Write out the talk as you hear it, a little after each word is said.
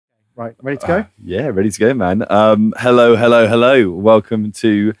Right, ready to go? Yeah, ready to go, man. Hello. Welcome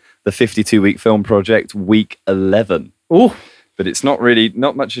to the 52-week film project, week 11. Oh, But it's not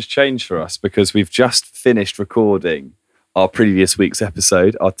much has changed for us because we've just finished recording our previous week's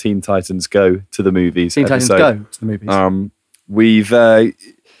episode, our Teen Titans Go to the Movies Teen episode. Titans Go to the Movies. We've,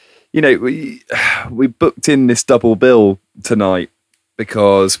 we booked in this double bill tonight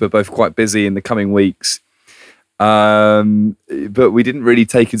because we're both quite busy in the coming weeks. But we didn't really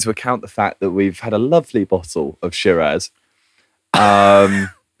take into account the fact that we've had a lovely bottle of Shiraz. And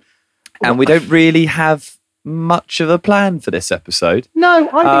we don't really have much of a plan for this episode. No,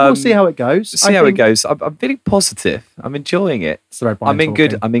 I think we'll see how it goes. It goes. I'm feeling positive. I'm enjoying it. I'm in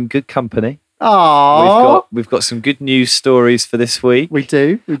good company. Aww. We've got some good news stories for this week. We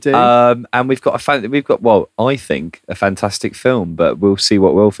do. And we've got I think a fantastic film, but we'll see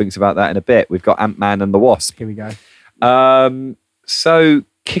what Will thinks about that in a bit. We've got Ant-Man and the Wasp. Here we go. So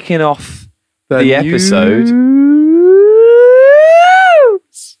kicking off the episode,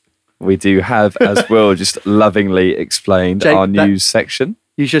 we do have, as Will just lovingly explained, Jake, our news section.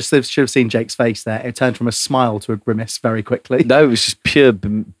 You should have seen Jake's face there. It turned from a smile to a grimace very quickly. No, it was just pure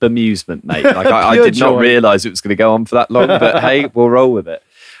bemusement, mate. Like I did not realise it was going to go on for that long, but hey, we'll roll with it.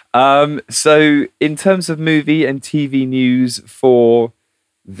 So in terms of movie and TV news for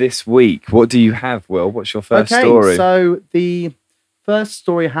this week, what do you have, Will? What's your first story? So the first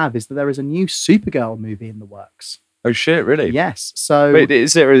story I have is that there is a new Supergirl movie in the works. Oh shit, really? Yes. So wait,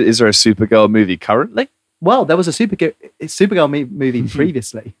 is there a Supergirl movie currently? Well, there was a Supergirl movie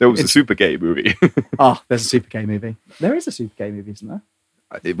previously. There was a Super Gay movie. There's a Super Gay movie. There is a Super Gay movie, isn't there?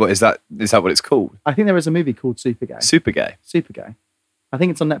 What is that? Is that what it's called? I think there is a movie called Super Gay. Super Gay. Super Gay. I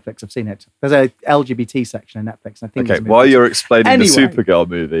think it's on Netflix. I've seen it. There's a LGBT section in Netflix. I think. Okay, while you're explaining the Supergirl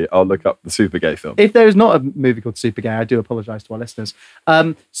movie, I'll look up the Super Gay film. If there is not a movie called Super Gay, I do apologise to our listeners.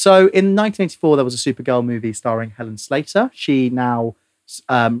 So in 1984, there was a Supergirl movie starring Helen Slater. She now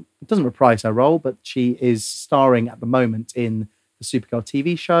doesn't reprise her role, but she is starring at the moment in the Supergirl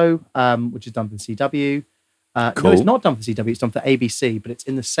TV show, which is done for the CW. Cool. No, it's not done for the CW. It's done for ABC, but it's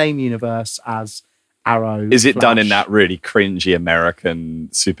in the same universe as Arrow. Is it Flash. done in that really cringy American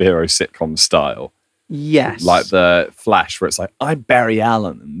superhero sitcom style? Yes. Like the Flash, where it's like, I'm Barry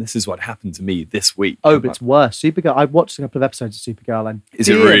Allen, and this is what happened to me this week. Oh, but it's worse. Supergirl. I watched a couple of episodes of Supergirl, and is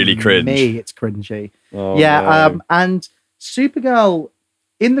it really cringe? Me, it's cringy. Oh, yeah. no. And Supergirl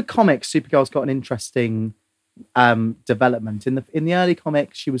in the comics, Supergirl's got an interesting development. In the early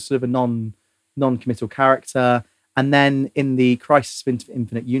comics, she was sort of a non-committal character, and then in the Crisis of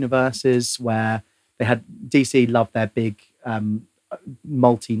Infinite Universes, where they had DC loved their big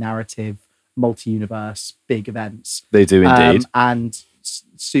multi-narrative, multi-universe, big events. They do indeed. And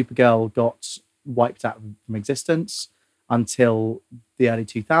Supergirl got wiped out from existence until the early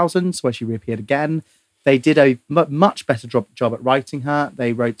 2000s, where she reappeared again. They did a much better job at writing her.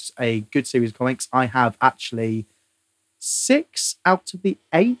 They wrote a good series of comics. I have actually 6 out of the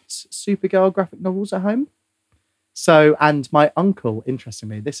 8 Supergirl graphic novels at home. So, and my uncle,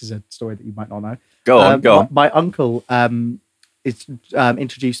 interestingly, this is a story that you might not know. Go on. My uncle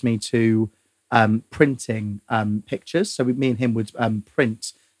introduced me to printing pictures. So me and him would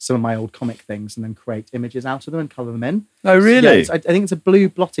print some of my old comic things and then create images out of them and colour them in. Oh, really? So, I think it's a blue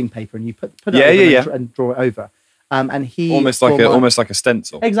blotting paper, and you put it over and draw it over. And he almost like a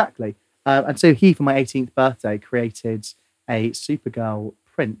stencil. Exactly. And so he, for my 18th birthday, created a Supergirl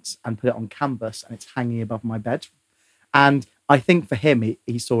print and put it on canvas, and it's hanging above my bed. And I think for him,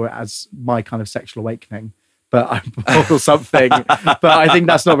 he saw it as my kind of sexual awakening, or something. But I think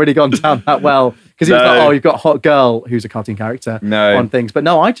that's not really gone down that well, because he was like, "Oh, you've got Hot Girl, who's a cartoon character, on things." But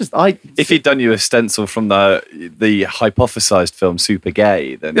no, if he'd done you a stencil from the hypothesized film Super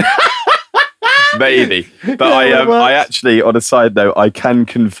Gay, then maybe. But I actually, on a side note, I can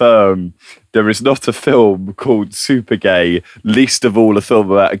confirm there is not a film called Super Gay, least of all a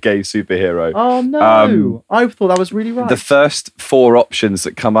film about a gay superhero. Oh no! I thought that was really right. The first 4 options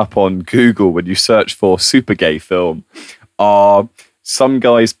that come up on Google when you search for Super Gay film are some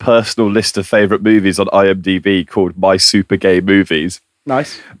guy's personal list of favourite movies on IMDb called My Super Gay Movies.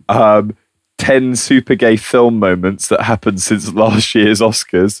 Nice. 10 super gay film moments that happened since last year's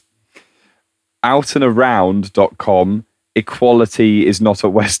Oscars. Outandaround.com, equality is not a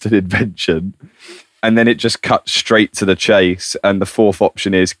Western invention. And then it just cuts straight to the chase. And the 4th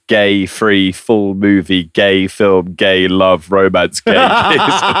option is gay, free, full movie, gay film, gay love, romance, gay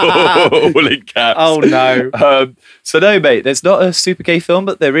kiss, all in caps. Oh, no. So no, mate, there's not a super gay film,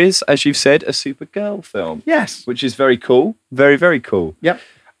 but there is, as you've said, a super girl film. Yes. Which is very cool. Very, very cool. Yep.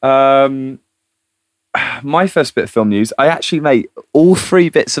 my first bit of film news, I actually, mate, all 3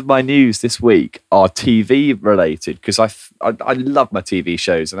 bits of my news this week are TV related because I love my TV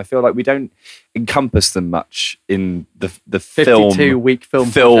shows and I feel like we don't encompass them much in the 52-week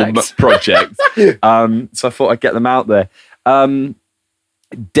film project. So I thought I'd get them out there.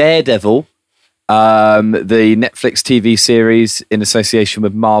 Daredevil, the Netflix TV series in association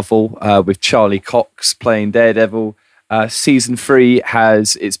with Marvel, with Charlie Cox playing Daredevil. Season 3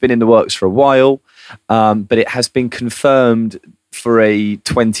 it's been in the works for a while, but it has been confirmed for a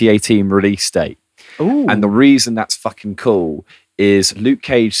 2018 release date. Ooh. And the reason that's fucking cool is Luke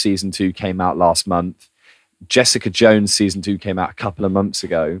Cage season 2 came out last month. Jessica Jones season 2 came out a couple of months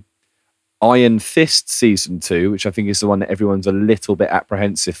ago. Iron Fist season 2, which I think is the one that everyone's a little bit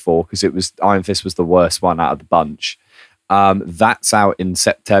apprehensive for because Iron Fist was the worst one out of the bunch. That's out in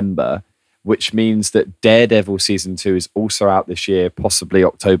September, which means that Daredevil season 2 is also out this year, possibly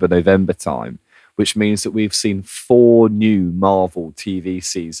October, November time, which means that we've seen 4 new Marvel TV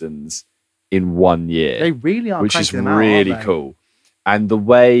seasons in 1 year. They really are, which is cranking them out, really aren't they? cool. And the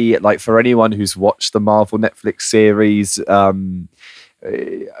way, like, for anyone who's watched the Marvel Netflix series, for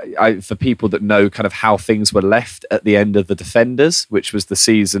people that know kind of how things were left at the end of The Defenders, which was the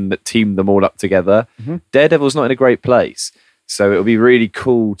season that teamed them all up together, Daredevil's not in a great place. So it'll be really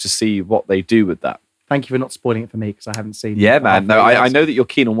cool to see what they do with that. Thank you for not spoiling it for me because I haven't seen. Yeah, man. No, I know that you're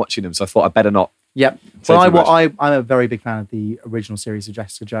keen on watching them, so I thought I'd better not. Yep. say Well, too much. I'm a very big fan of the original series of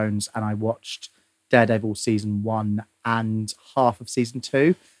Jessica Jones, and I watched Daredevil season 1 and half of season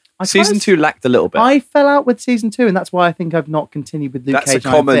 2. Season 2 lacked a little bit. I fell out with season 2, and that's why I think I've not continued with Luke Cage.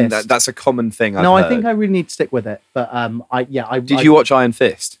 That's a common thing. I've No, I heard. think I really need to stick with it. But Did you watch Iron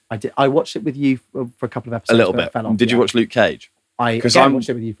Fist? I did. I watched it with you for a couple of episodes. A little but bit. it fell off, Did you watch Luke Cage? I 'Cause again, watched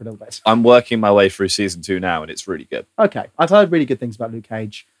it with you for a little bit. I'm working my way through season 2 now, and it's really good. Okay, I've heard really good things about Luke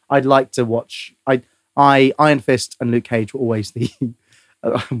Cage. I'd like to watch. Iron Fist and Luke Cage were always the.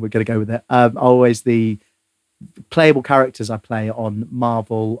 We're going to go with it. Always the playable characters I play on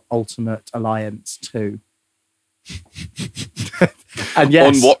Marvel Ultimate Alliance 2. And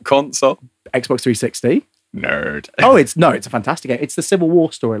yes, On what console? Xbox 360. Nerd. Oh, it's a fantastic game. It's the Civil War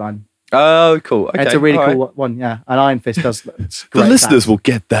storyline. Oh, cool. Okay. It's a really all cool right. one, yeah. And Iron Fist does. The listeners will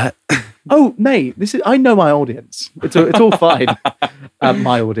get that. Oh, mate, I know my audience. It's all fine.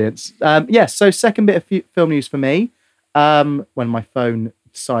 My audience. Yes. So second bit of film news for me. When my phone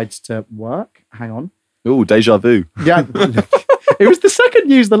decides to work. Hang on. Ooh, deja vu. Yeah, it was the second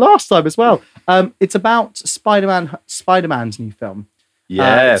news the last time as well. It's about Spider-Man's new film.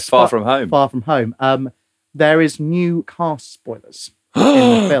 Yeah, Far From Home. Far From Home. There is new cast spoilers in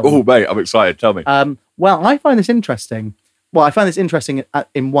the film. Oh, mate, I'm excited. Tell me. Well, I find this interesting. Well, I find this interesting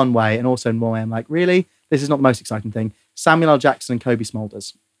in one way, and also in one way, I'm like, really? This is not the most exciting thing. Samuel L. Jackson and Kobe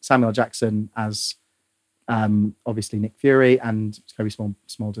Smulders. Samuel L. Jackson as obviously Nick Fury, and Kobe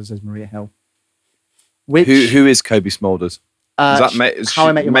Smulders as Maria Hill. Which Who is Kobe Smulders? Is that How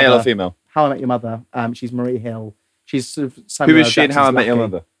I Met Your male Mother. or female? How I Met Your Mother. She's Maria Hill. She's sort of Samuel Who is L. she in How I Jackson's Met Your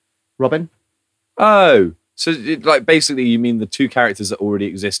Lucky. Mother? Robin. Oh, so like basically you mean the 2 characters that already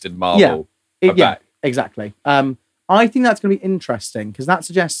exist in Marvel? Yeah. are Yeah, back? exactly. I think that's going to be interesting because that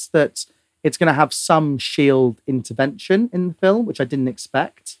suggests that it's going to have some Shield intervention in the film, which I didn't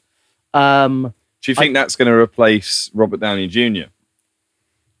expect. Do you think that's going to replace Robert Downey Jr.?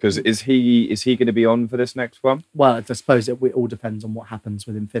 Because is he going to be on for this next one? Well, I suppose it all depends on what happens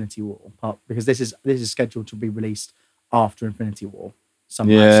with Infinity War, because this is scheduled to be released after Infinity War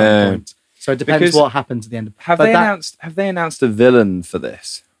sometime at some point. So it depends Because what happens at the end. Have they announced a villain for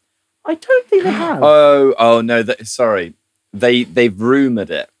this? I don't think they have. Oh no! Sorry, they've rumored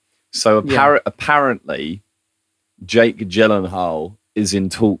it. So Yeah. apparently, Jake Gyllenhaal is in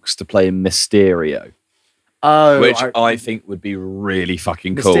talks to play Mysterio, which I think would be really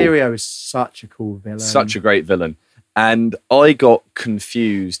fucking cool. Mysterio is such a cool villain. Such a great villain. And I got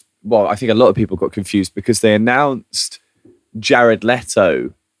confused. Well, I think a lot of people got confused because they announced Jared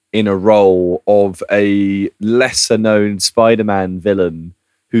Leto in a role of a lesser known Spider-Man villain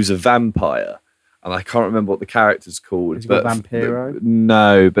who's a vampire. And I can't remember what the character's called. Is he called Vampiro?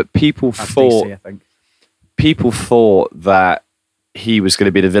 No, but people That's thought DC, I think. people thought that he was going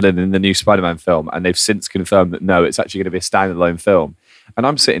to be the villain in the new Spider-Man film, and they've since confirmed that no, it's actually going to be a standalone film. And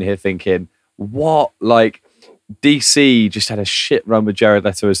I'm sitting here thinking, what? Like, DC just had a shit run with Jared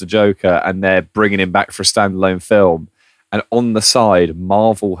Leto as the Joker, and they're bringing him back for a standalone film. And on the side,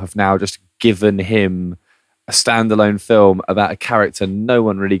 Marvel have now just given him a standalone film about a character no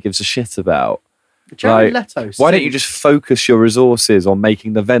one really gives a shit about. Jared Leto. Why don't you just focus your resources on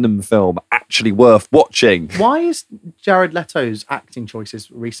making the Venom film actually worth watching? Why is Jared Leto's acting choices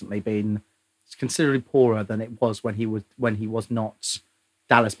recently been considerably poorer than it was when he was not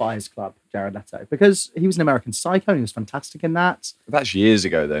Dallas Buyers Club, Jared Leto, because he was an American Psycho and he was fantastic in that. That's years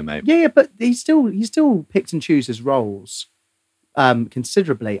ago, though, mate. Yeah, but he still picked and chose his roles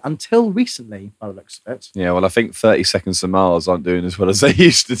considerably until recently, by the looks of it. Yeah, well, I think 30 Seconds to Mars aren't doing as well as they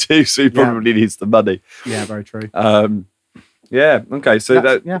used to do, so he probably needs the money. Yeah, very true. Yeah, okay, so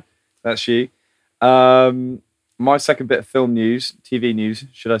that's you. My second bit of film news, TV news,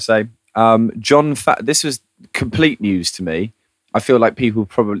 should I say. This was complete news to me. I feel like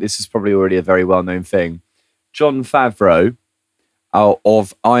this is probably already a very well-known thing. Jon Favreau,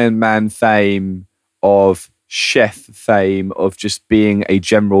 of Iron Man fame, of chef fame, of just being a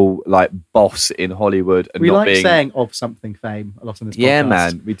general boss in Hollywood, and we saying of something fame a lot on this podcast. Yeah,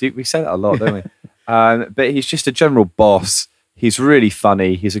 man, we say that a lot, don't we? But he's just a general boss. He's really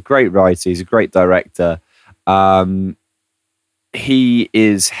funny. He's a great writer. He's a great director. He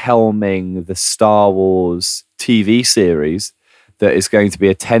is helming the Star Wars TV series that is going to be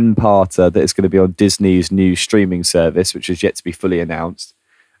a 10-parter that is going to be on Disney's new streaming service, which is yet to be fully announced.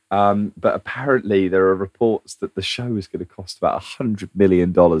 But apparently there are reports that the show is going to cost about $100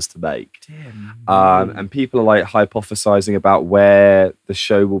 million to make. And people are hypothesizing about where the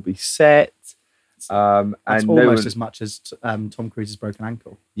show will be set. That's almost as much as Tom Cruise's broken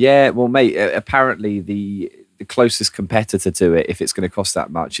ankle. Yeah, well, mate, apparently the closest competitor to it, if it's going to cost that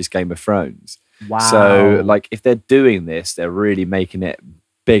much, is Game of Thrones. Wow. So, if they're doing this, they're really making it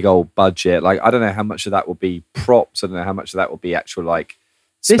big old budget. I don't know how much of that will be props. I don't know how much of that will be actual,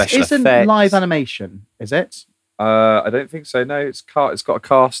 special effects. This isn't live animation, is it? I don't think so, no. It's got a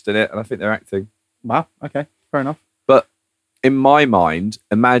cast in it, and I think they're acting. Wow, okay, fair enough. But in my mind,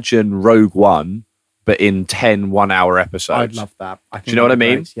 imagine Rogue One, but in 10 one-hour episodes. I'd love that. Do you know what I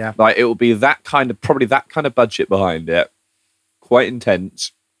mean? Great, yeah. It will be probably that kind of budget behind it. Quite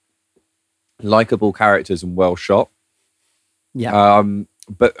intense. Likeable characters and well shot. Yeah.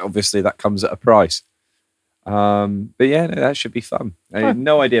 But obviously that comes at a price. But yeah, no, that should be fun. I have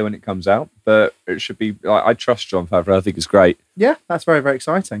no idea when it comes out, but it should be. I trust Jon Favreau. I think it's great. Yeah, that's very, very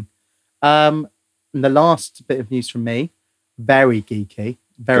exciting. And the last bit of news from me, very geeky.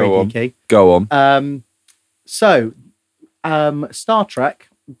 Very geeky. Go on. Star Trek.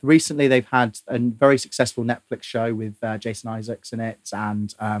 Recently, they've had a very successful Netflix show with Jason Isaacs in it,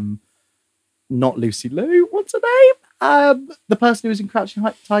 and not Lucy Liu. What's her name? The person who was in Crouching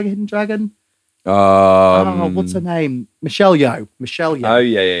Tiger, Hidden Dragon. What's her name? Michelle Yeoh. Oh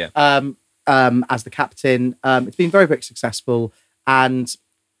yeah. As the captain. It's been very, very successful, and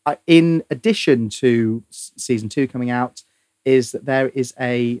in addition to season 2 coming out, is that there's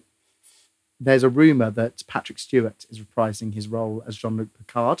a rumor that Patrick Stewart is reprising his role as Jean-Luc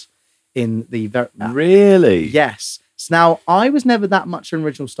Picard in the Really? Yes. So now, I was never that much an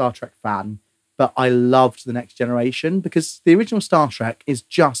original Star Trek fan, but I loved The Next Generation because the original Star Trek is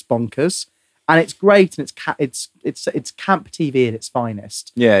just bonkers, and it's great, and it's camp TV at its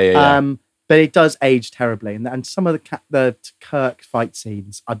finest. Yeah. But it does age terribly, and some of the Kirk fight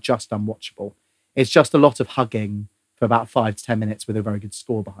scenes are just unwatchable. It's just a lot of hugging for about 5 to 10 minutes with a very good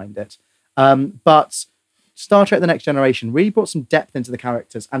score behind it. But Star Trek The Next Generation really brought some depth into the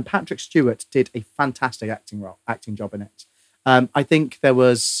characters, and Patrick Stewart did a fantastic acting job in it. I think it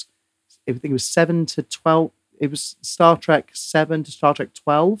was 7 to 12. It was Star Trek 7 to Star Trek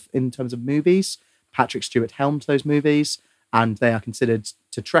 12 in terms of movies. Patrick Stewart helmed those movies, and they are considered,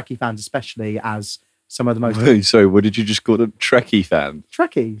 to Trekkie fans especially, as some of the most... Sorry, what did you just call them? Trekkie fans?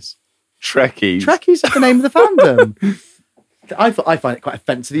 Trekkies. Trekkies. Trekkies is the name of the fandom. I find it quite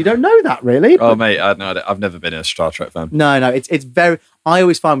offensive. You don't know that, really. Oh, mate, I've never been a Star Trek fan. No, it's very... I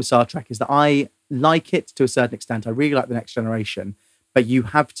always find with Star Trek is that I like it to a certain extent. I really like The Next Generation, but you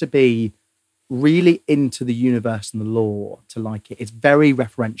have to be really into the universe and the lore to like it. It's very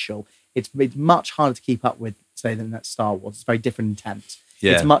referential. It's much harder to keep up with, say, than that Star Wars. It's very different intent.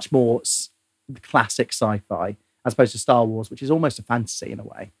 Yeah. It's much more classic sci-fi as opposed to Star Wars, which is almost a fantasy in a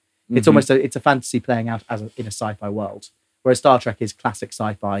way. It's almost it's a fantasy playing out in a sci-fi world. Whereas Star Trek is classic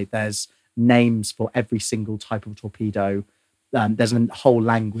sci-fi. There's names for every single type of torpedo. There's a whole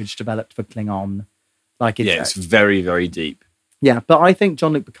language developed for Klingon. It's very, very deep. Yeah, but I think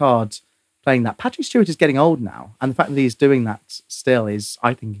Jean-Luc Picard playing that. Patrick Stewart is getting old now, and the fact that he's doing that still is,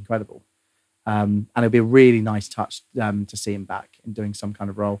 I think, incredible. And it'll be a really nice touch to see him back in doing some kind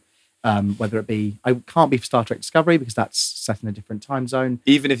of role. Whether it be, I can't be for Star Trek Discovery because that's set in a different time zone.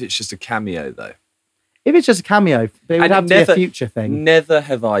 Even if it's just a cameo, though. If it's just a cameo, but it would have to be a future thing. Never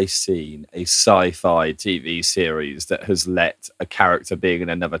have I seen a sci-fi TV series that has let a character being in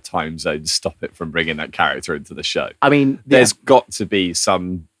another time zone stop it from bringing that character into the show. I mean, there's got to be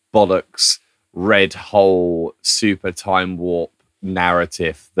some bollocks red hole super time warp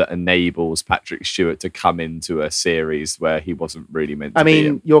narrative that enables Patrick Stewart to come into a series where he wasn't really meant to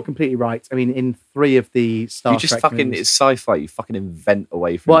be. You're completely right. I mean, in 3 of the Star Trek movies, it's sci-fi. You fucking invent a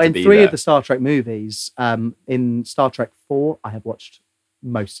way for well, him in to be 3 there. of the Star Trek movies, in Star Trek 4, I have watched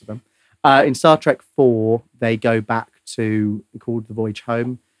most of them. In Star Trek 4, they go back to called The Voyage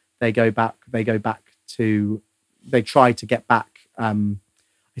Home. They try to get back.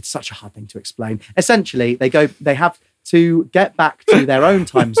 It's such a hard thing to explain. Essentially, they have to get back to their own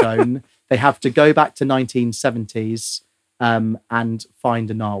time zone. They have to go back to 1970s and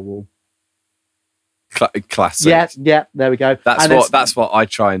find a narwhal. Classic. Yeah, there we go. That's what I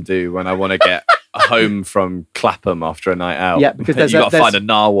try and do when I want to get home from Clapham after a night out. Yeah, because you got to find a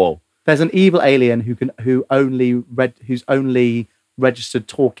narwhal. There's an evil alien whose only registered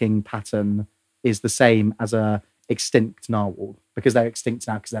talking pattern is the same as a extinct narwhal, because they're extinct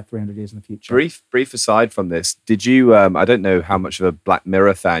now because they're 300 years in the future. Brief aside from this, did you I don't know how much of a Black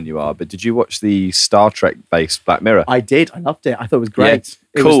Mirror fan you are, but did you watch the Star Trek based Black Mirror? I did. I loved it. I thought it was great.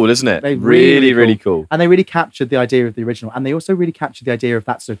 Yeah, cool, isn't it? Really cool. And they really captured the idea of the original, and they also really captured the idea of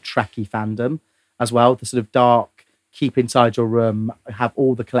that sort of Trekkie fandom as well, the sort of dark, keep inside your room, have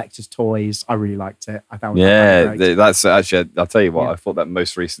all the collector's toys. I really liked it. I found that's actually, I'll tell you what, I thought that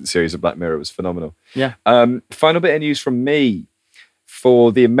most recent series of Black Mirror was phenomenal. Yeah. Final bit of news from me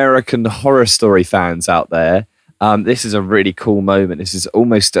for the American Horror Story fans out there. This is a really cool moment. This is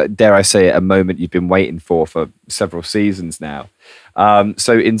almost, dare I say it, a moment you've been waiting for several seasons now.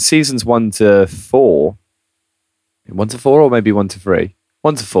 So in seasons 1 to 4, or maybe 1 to 3?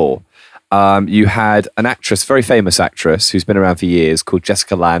 1 to 4. You had an actress, very famous actress, who's been around for years, called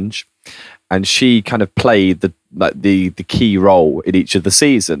Jessica Lange, and she kind of played the key role in each of the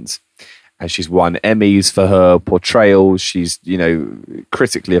seasons. And she's won Emmys for her portrayals. She's,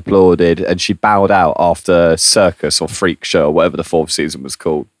 critically applauded, and she bowed out after Circus or Freak Show, or whatever the 4th season was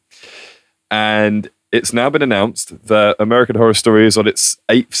called. And it's now been announced that American Horror Story is on its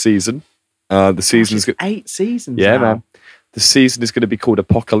 8th season. The season's 8 seasons. Yeah, now. man. The season is going to be called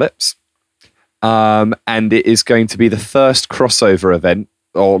Apocalypse. And it is going to be the first crossover event,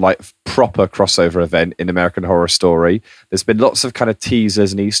 or like proper crossover event in American Horror Story. There's been lots of kind of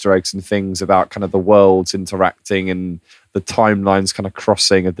teasers and Easter eggs and things about kind of the worlds interacting and the timelines kind of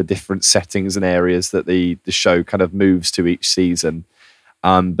crossing of the different settings and areas that the show kind of moves to each season.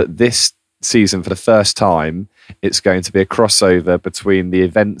 But this season, for the first time, it's going to be a crossover between the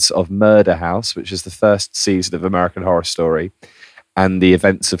events of Murder House, which is the first season of American Horror Story, and the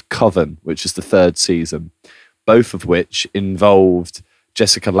events of Coven, which is the 3rd season, both of which involved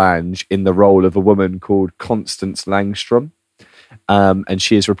Jessica Lange in the role of a woman called Constance Langstrom, and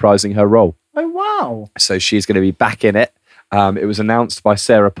she is reprising her role. Oh, wow. So she's going to be back in it. It was announced by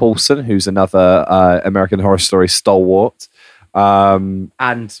Sarah Paulson, who's another American Horror Story stalwart.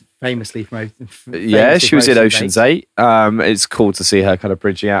 And famously from she was in Ocean's 8. It's cool to see her kind of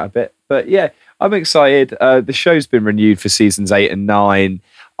bridging out a bit. But yeah, I'm excited. The show's been renewed for seasons 8 and 9.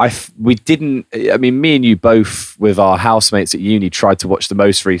 Me and you both, with our housemates at uni, tried to watch the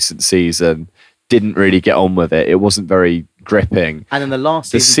most recent season. Didn't really get on with it. It wasn't very gripping. And then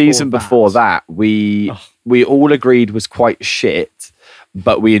the season before that, we all agreed was quite shit,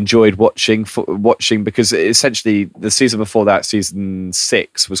 but we enjoyed watching because essentially the season before that, season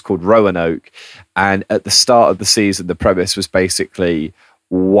 6, was called Roanoke, and at the start of the season, the premise was basically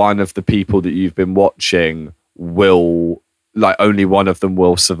one of the people that you've been watching only one of them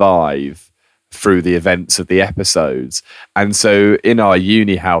will survive through the events of the episodes. And so in our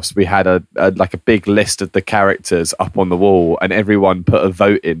uni house, we had a big list of the characters up on the wall, and everyone put a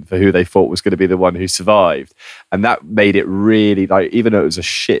vote in for who they thought was going to be the one who survived. And that made it really, even though it was a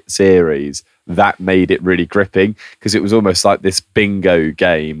shit series, that made it really gripping, because it was almost like this bingo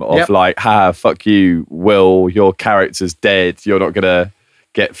game of fuck you, Will, your character's dead, you're not going to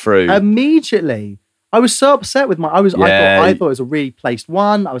get through. Immediately. I was so upset with I thought it was a really placed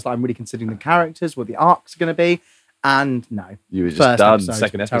one. I was like, I'm really considering the characters, what the arcs are going to be. And no. You were just done,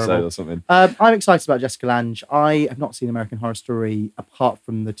 second episode or something. I'm excited about Jessica Lange. I have not seen American Horror Story apart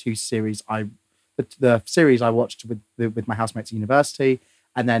from the 2 series. The series I watched with my housemates at university,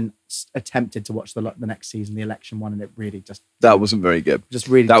 and then attempted to watch the next season, the election one, and it really just... That wasn't very good.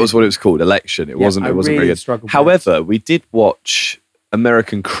 That was what it was called, Election. It wasn't very good. However, we did watch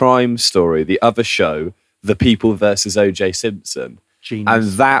American Crime Story, the other show, The People versus O.J. Simpson. Genius. And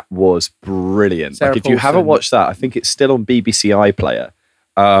that was brilliant. Sarah if you haven't watched that, I think it's still on BBC iPlayer.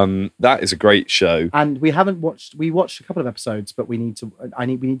 That is a great show. And we watched a couple of episodes, but we need to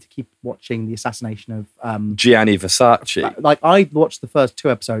keep watching the assassination of Gianni Versace. I watched the first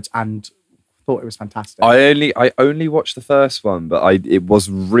 2 episodes and thought it was fantastic. I only watched the first one, but it was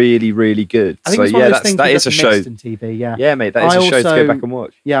really, really good. I think So it's one yeah, of those things that is a mixed show. in TV. Yeah, Yeah, mate, that is a show to go back and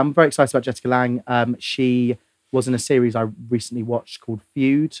watch. Yeah, I'm very excited about Jessica Lange. She was in a series I recently watched called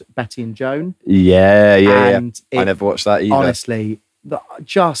Feud, Betty and Joan. Yeah. And I never watched that either. Honestly,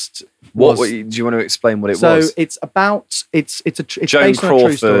 What do you want to explain what it so was? it's about it's Joan based on a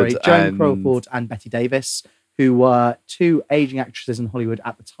true story. Crawford Joan and- Crawford and Betty Davis, who were two aging actresses in Hollywood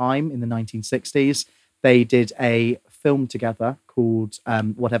at the time in the 1960s. They did a film together called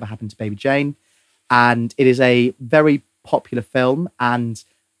Whatever Happened to Baby Jane, and it is a very popular film, and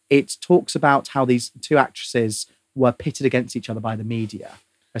it talks about how these two actresses were pitted against each other by the media,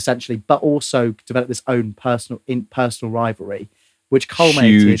 essentially, but also developed this own personal rivalry, which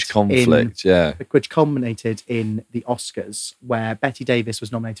culminated Huge conflict, which culminated in the Oscars, where Betty Davis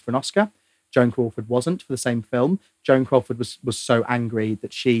was nominated for an Oscar. Joan Crawford wasn't for the same film. Joan Crawford was so angry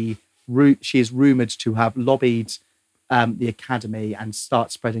that she is rumoured to have lobbied the Academy and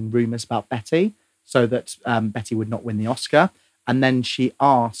start spreading rumours about Betty so that Betty would not win the Oscar. And then she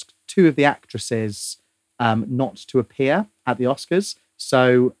asked two of the actresses not to appear at the Oscars.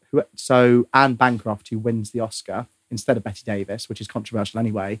 So Anne Bancroft, who wins the Oscar instead of Betty Davis, which is controversial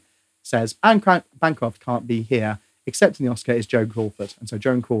anyway, says Anne Bancroft can't be here. Accepting the Oscar is Joan Crawford. And so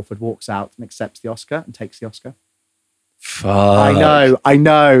Joan Crawford walks out and accepts the Oscar and takes the Oscar. Fuck. I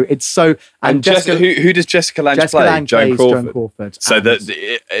know. It's so... And Jessica, who does Jessica Lange play? Lange Joan plays Crawford. Joan Crawford. So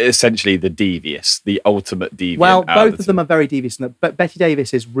essentially the devious, the ultimate deviant. Well, out both the of them two. are very devious. But Betty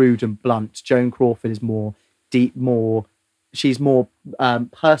Davis is rude and blunt. Joan Crawford is more deep, she's more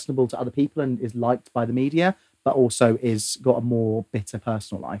personable to other people and is liked by the media, but also is got a more bitter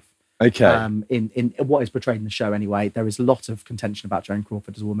personal life. Okay. In what is portrayed in the show anyway, there is a lot of contention about Joan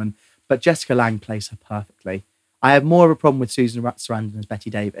Crawford as a woman, but Jessica Lange plays her perfectly. I have more of a problem with Susan Sarandon as Betty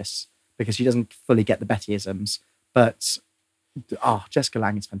Davis because she doesn't fully get the Bettyisms, but Jessica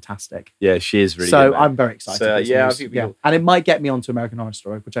Lange is fantastic. Yeah, she is really good. So mate. I'm very excited. So, for this yeah, I news. think And it might get me onto American Horror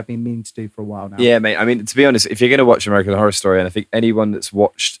Story, which I've been meaning to do for a while now. Yeah, mate. I mean, to be honest, if you're going to watch American Horror Story, and I think anyone that's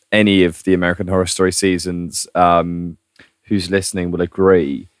watched any of the American Horror Story seasons who's listening will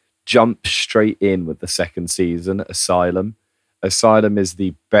agree, jump straight in with the second season, Asylum. Asylum is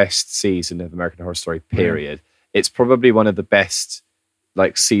the best season of American Horror Story, period. It's probably one of the best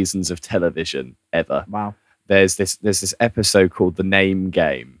seasons of television ever. Wow. There's this episode called The Name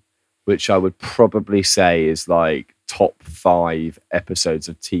Game, which I would probably say is top 5 episodes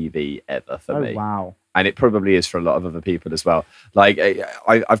of TV ever for me. Oh, wow. And it probably is for a lot of other people as well. I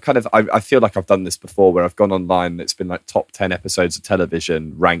feel like I've done this before where I've gone online and it's been top 10 episodes of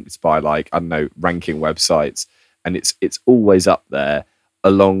television ranked by ranking websites. And it's always up there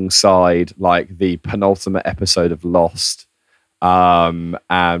alongside the penultimate episode of Lost. I'm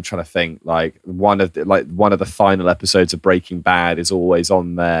trying to think one of the final episodes of Breaking Bad is always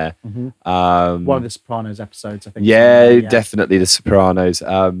on there. Mm-hmm. One of the Sopranos episodes, I think. Yeah, definitely the Sopranos.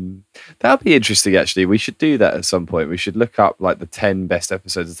 That'll be interesting actually. We should do that at some point. We should look up the 10 best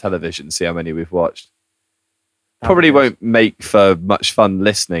episodes of television and see how many we've watched. Probably won't make for much fun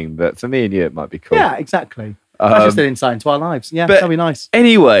listening, but for me and you it might be cool. Yeah, exactly. That's just an insight into our lives. Yeah, that'll be nice.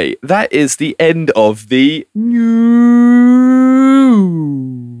 Anyway, that is the end of the news.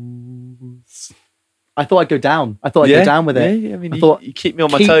 I thought I'd go down. I'd go down with it. Yeah, I mean, I thought, you keep me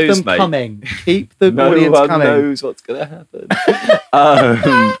on my toes, them mate. Coming. Keep the No audience one coming. knows what's going to happen.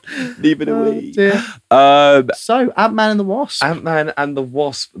 Neither do we. Dear. So, Ant-Man and the Wasp. Ant-Man and the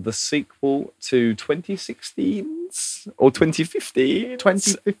Wasp, the sequel to 2016's or 2015.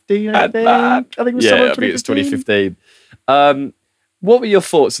 2015, I think. Ant-Man. I think it was Yeah, summer I think it's 2015. 2015. What were your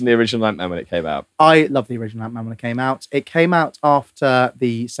thoughts on the original Ant-Man when it came out? I love the original Ant-Man when it came out. It came out after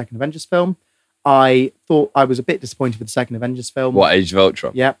the second Avengers film. I thought I was a bit disappointed with the second Avengers film. What, Age of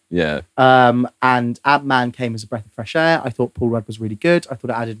Ultron? Yep. Yeah. And Ant-Man came as a breath of fresh air. I thought Paul Rudd was really good. I thought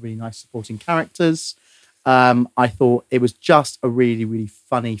it added really nice supporting characters. I thought it was just a really, really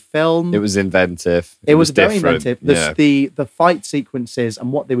funny film. It was inventive. It was very different. inventive. The fight sequences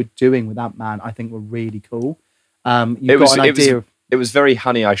and what they were doing with Ant-Man, I think, were really cool. It was very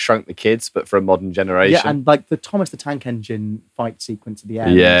Honey, I Shrunk the Kids, but for a modern generation. Yeah, and the Thomas the Tank Engine fight sequence at the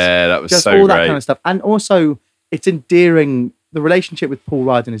end. Yeah, that was just so all great. that kind of stuff. And also, it's endearing. The relationship with Paul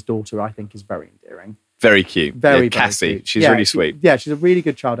Rudd and his daughter, I think, is very endearing. Very cute. Very Cassie. cute. She's really sweet. She's a really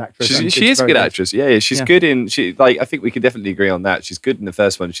good child actress. She is a good actress. Yeah, she's good in. I think we can definitely agree on that. She's good in the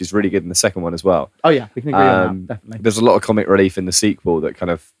first one. She's really good in the second one as well. Oh yeah, we can agree on that. Definitely. There's a lot of comic relief in the sequel that kind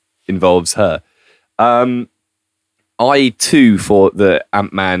of involves her. I too thought that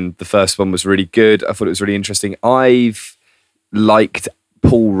Ant-Man, the first one, was really good. I thought it was really interesting. I've liked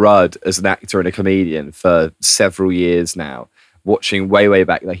Paul Rudd as an actor and a comedian for several years now. Watching way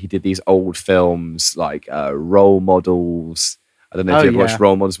back, like he did these old films like Role Models. I don't know if you ever watched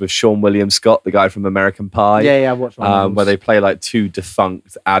Role Models with Sean William Scott, the guy from American Pie. Yeah, I watched Role Models. Where they play like two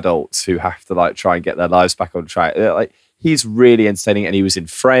defunct adults who have to like try and get their lives back on track. Like he's really entertaining, and he was in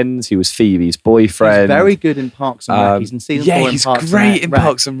Friends. He was Phoebe's boyfriend. He's very good in Parks and Rec. He's in season 4 in Parks and Rec. He's great in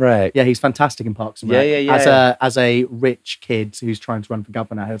Parks and Rec. Yeah, he's fantastic in Parks and Rec. Yeah. As a rich kid who's trying to run for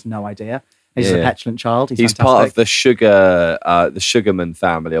governor who has no idea. He's a petulant child. He's part of the Sugarman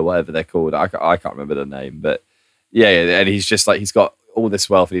family or whatever they're called. I can't remember the name, but yeah, and he's just like, he's got all this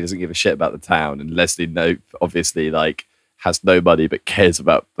wealth and he doesn't give a shit about the town. And Leslie Knope obviously like has no money but cares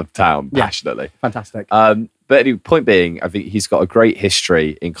about the town passionately. Fantastic. But anyway, point being, I think he's got a great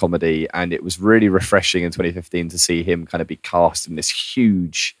history in comedy, and it was really refreshing in 2015 to see him kind of be cast in this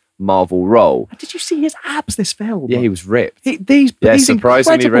huge Marvel role. Did you see his abs this film? Yeah, he was ripped. He's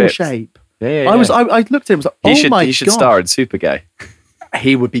surprisingly incredible ripped. shape. Yeah. I looked at him and was like, he should star in Super Gay.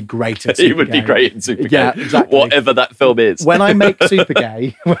 He would be great in Super Gay. He would be great in Super Gay. Yeah, exactly. Whatever that film is. When I make Super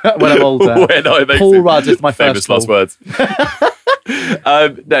Gay, when I'm older, Paul Rudd is my famous first last words.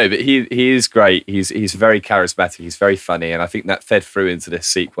 No, but he is great. He's very charismatic. He's very funny, and I think that fed through into this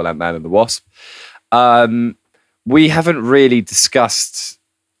sequel, Ant-Man and the Wasp. We haven't really discussed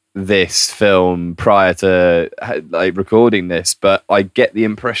this film prior to like recording this, but I get the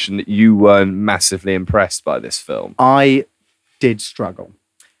impression that you weren't massively impressed by this film. I did struggle.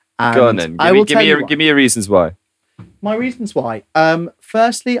 And go on then. Give me your reasons why. My reasons why.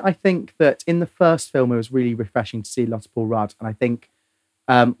 Firstly, I think that in the first film it was really refreshing to see lots of Paul Rudd, and I think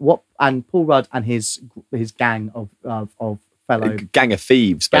Paul Rudd and his gang of fellow gang of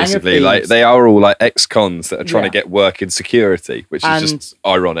thieves, basically. Like they are all like ex-cons that are trying to get work in security, which is just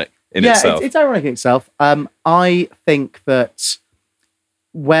ironic in itself. It's ironic in itself. I think that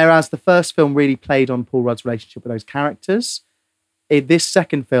whereas the first film really played on Paul Rudd's relationship with those characters, this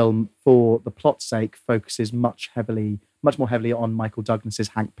second film, for the plot's sake, focuses much more heavily on Michael Douglas's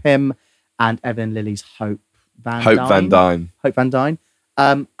Hank Pym and Evelyn Lilly's Hope Van Dyne.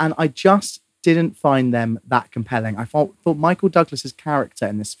 And I just didn't find them that compelling. I thought Michael Douglas's character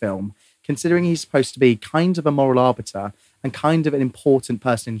in this film, considering he's supposed to be kind of a moral arbiter and kind of an important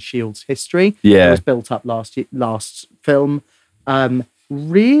person in S.H.I.E.L.D.'s history, that was built up last film,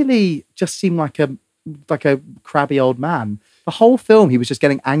 really just seemed like a crabby old man. The whole film, he was just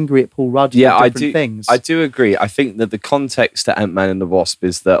getting angry at Paul Rudd for different things. I do agree. I think that the context to Ant-Man and the Wasp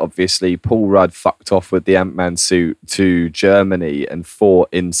is that obviously Paul Rudd fucked off with the Ant-Man suit to Germany and fought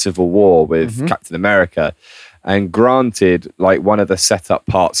in Civil War with Captain America. And granted, like one of the setup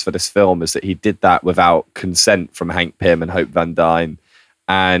parts for this film is that he did that without consent from Hank Pym and Hope Van Dyne.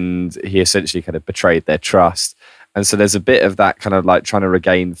 And he essentially kind of betrayed their trust. And so there's a bit of that kind of like trying to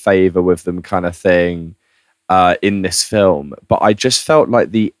regain favor with them kind of thing in this film. But I just felt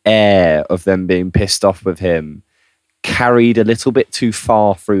like the air of them being pissed off with him carried a little bit too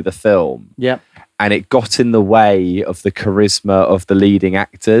far through the film. Yeah. And it got in the way of the charisma of the leading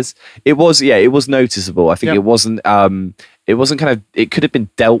actors. It was noticeable. I think it wasn't it could have been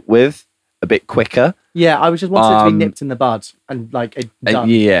dealt with a bit quicker. Yeah, I was just wanting it to be nipped in the bud and like done.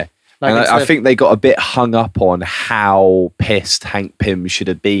 Yeah. Like, and I think they got a bit hung up on how pissed Hank Pym should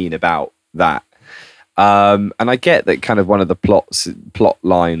have been about that. And I get that kind of one of the plot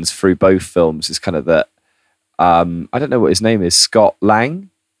lines through both films is kind of that, I don't know what his name is, Scott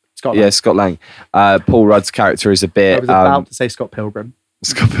Lang? Yeah, Scott Lang. Paul Rudd's character is a bit... I was about to say Scott Pilgrim.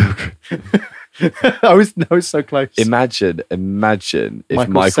 Scott Pilgrim. I was so close. Imagine if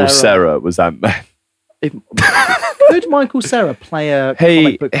Michael Cera was Ant-Man. Could Michael Cera play a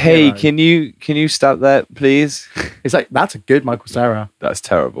comic book hero? Can you stop that, please? It's like, that's a good Michael Cera. That's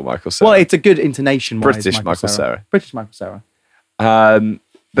terrible, Michael Cera. Well, it's a good intonation-wise British Michael Cera. British Michael Cera.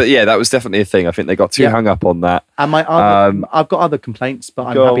 But yeah, that was definitely a thing. I think they got too hung up on that. And my other, I've got other complaints, but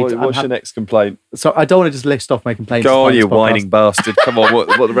I'm happy to... What's your next complaint? So I don't want to just list off my complaints. Go on, you whining bastard. Come on, what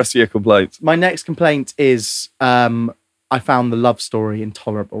are the rest of your complaints? My next complaint is I found the love story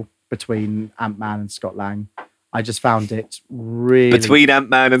intolerable between Ant-Man and Scott Lang. I just found it really... Between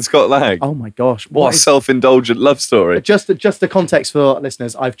Ant-Man and Scott Lang? Oh my gosh. What a self-indulgent love story. Just the context for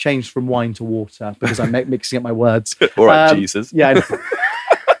listeners, I've changed from wine to water because I'm mixing up my words. All right, Jesus. Yeah.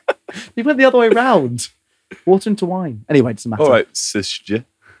 You went the other way around. Water into wine. Anyway, it doesn't matter. All right, sister.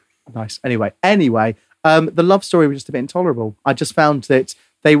 Nice. Anyway, the love story was just a bit intolerable. I just found that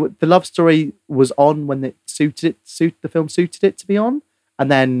the love story was on when the film suited it to be on,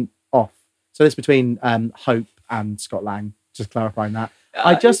 and then off. So this between Hope and Scott Lang. Just clarifying that.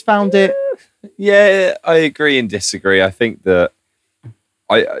 I just found it. Yeah, I agree and disagree. I think that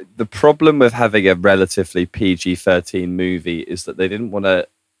the problem with having a relatively PG-13 movie is that they didn't want to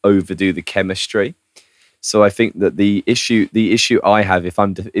overdo the chemistry. So I think that the issue I have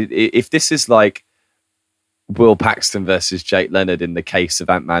if this is like Will Paxton versus Jake Leonard in the case of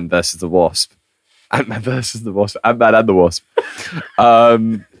Ant-Man versus the Wasp, Ant-Man and the Wasp.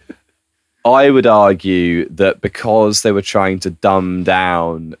 I would argue that because they were trying to dumb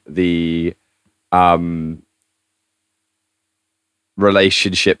down the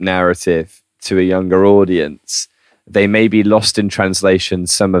relationship narrative to a younger audience, they maybe lost in translation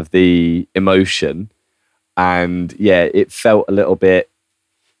some of the emotion. And yeah, it felt a little bit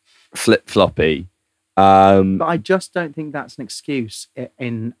flip-floppy. But I just don't think that's an excuse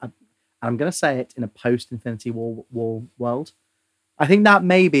and I'm going to say it, in a post-Infinity War world. I think that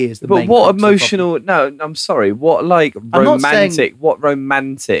maybe is the main. But what emotional? No, I'm sorry. What like romantic? What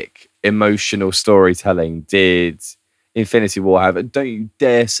romantic emotional storytelling did Infinity War have? Don't you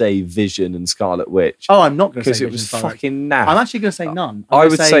dare say Vision and Scarlet Witch. Oh, I'm not going to say because it was fucking naff. I'm actually going to say none. I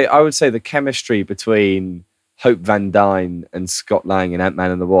would say the chemistry between Hope Van Dyne and Scott Lang and Ant-Man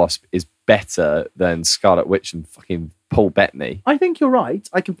and the Wasp is better than Scarlet Witch and fucking Paul Bettany. I think you're right.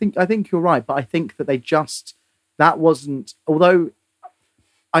 I think you're right, but I think that that wasn't. Although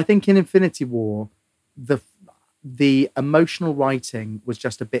I think in Infinity War, the emotional writing was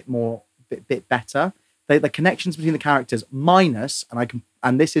just a bit better. The connections between the characters,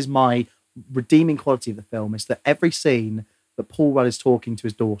 and this is my redeeming quality of the film, is that every scene that Paul Rudd is talking to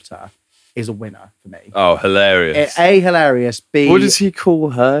his daughter is a winner for me. Oh, hilarious! A, hilarious. B, what does he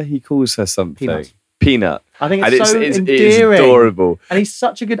call her? He calls her something. Peanut. I think it's endearing. It is adorable. And he's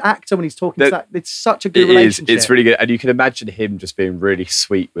such a good actor when he's talking to that. It's such a good relationship. It's really good. And you can imagine him just being really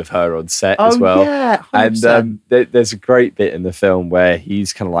sweet with her on set as well. Oh, yeah, 100%. And there's a great bit in the film where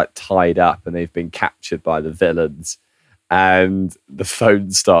he's kind of like tied up and they've been captured by the villains. And the phone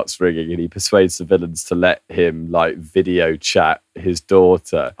starts ringing and he persuades the villains to let him like video chat his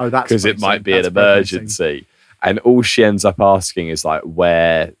daughter. Oh, that's because it might be an emergency. And all she ends up asking is like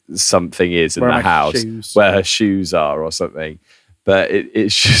where something is in the house, where her shoes are or something. But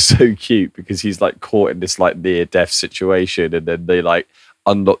it's just so cute because he's like caught in this like near death situation, and then they like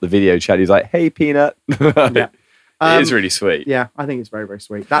unlock the video chat. He's like, "Hey, Peanut." Yeah. It is really sweet. Yeah, I think it's very, very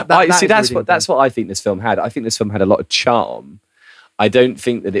sweet. That's what I think this film had. I think this film had a lot of charm. I don't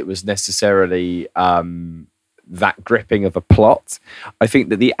think that it was necessarily that gripping of a plot. I think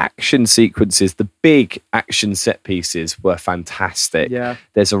that the action sequences, the big action set pieces, were fantastic. Yeah.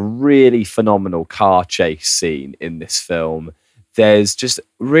 There's a really phenomenal car chase scene in this film. There's just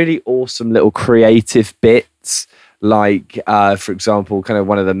really awesome little creative bits. Like, for example, kind of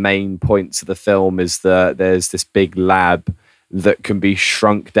one of the main points of the film is that there's this big lab that can be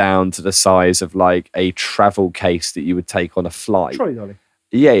shrunk down to the size of like a travel case that you would take on a flight. Trolley dolly.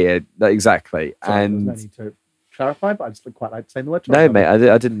 Yeah, exactly. Sorry, and there's no need to clarify, but I just quite like saying the word. No, mate,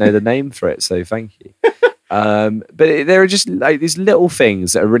 I didn't know the name for it, so thank you. But there are just like these little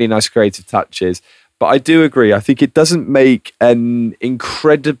things that are really nice creative touches. But I do agree. I think it doesn't make an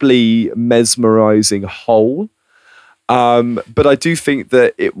incredibly mesmerizing whole. But I do think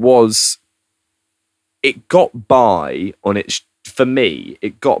that it got by on its, for me,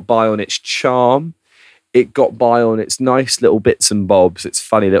 it got by on its charm. It got by on its nice little bits and bobs, its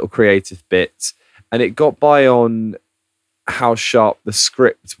funny little creative bits. And it got by on how sharp the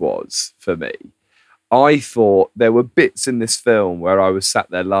script was for me. I thought there were bits in this film where I was sat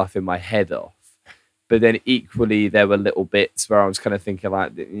there laughing my head off. But then equally, there were little bits where I was kind of thinking,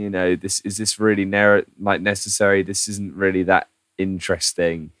 like, you know, this really necessary? This isn't really that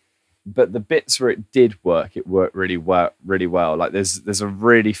interesting. But the bits where it did work, it worked really well. Like, there's a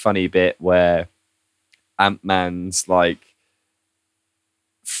really funny bit where Ant-Man's like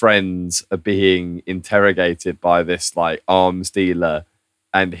friends are being interrogated by this like arms dealer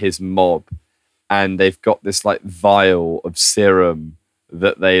and his mob, and they've got this like vial of serum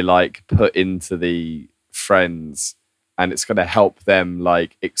that they like put into the friends, and it's going to help them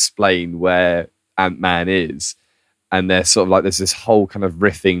like explain where Ant-Man is. And they're sort of like, there's this whole kind of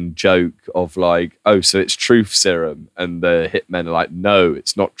riffing joke of like, oh, so it's truth serum. And the hitmen are like, no,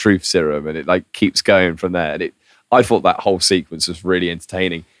 it's not truth serum. And it like keeps going from there. And I thought that whole sequence was really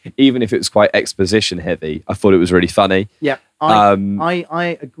entertaining. Even if it was quite exposition heavy, I thought it was really funny. Yeah,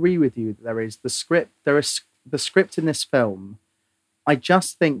 I agree with you. There is the script in this film. I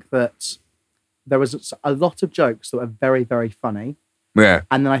just think that there was a lot of jokes that were very, very funny. Yeah.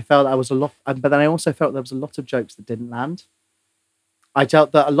 And then I felt there was a lot, but then I also felt there was a lot of jokes that didn't land. I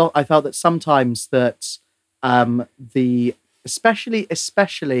felt that sometimes that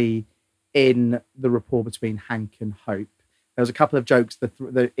especially in the rapport between Hank and Hope, There was a couple of jokes,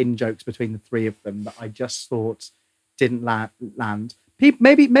 the in jokes between the three of them that I just thought didn't land.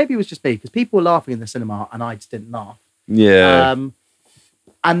 Maybe it was just me because people were laughing in the cinema and I just didn't laugh. Yeah.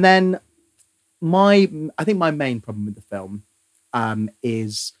 And then I think my main problem with the film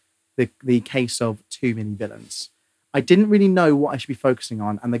is the case of too many villains. I didn't really know what I should be focusing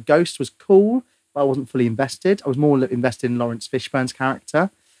on, and the ghost was cool, but I wasn't fully invested. I was more invested in Lawrence Fishburne's character.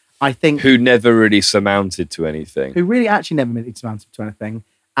 I think who never really surmounted to anything. Who really actually never really surmounted to anything,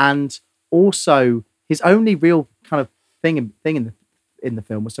 and also his only real kind of thing in the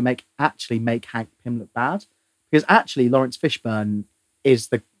film was to make Hank Pym look bad, because actually Lawrence Fishburne is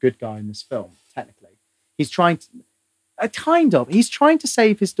the good guy in this film. Technically, he's trying to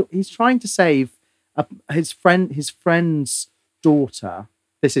save his friend's daughter.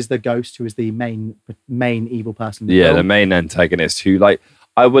 This is the ghost who is the main evil person. In the film. The main antagonist who, like,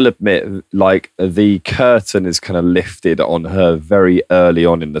 I will admit, like, the curtain is kind of lifted on her very early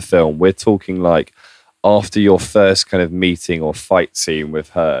on in the film. We're talking like after your first kind of meeting or fight scene with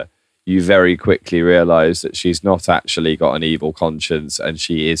her, you very quickly realize that she's not actually got an evil conscience and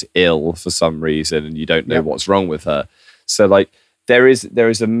she is ill for some reason and you don't know what's wrong with her. So, like, there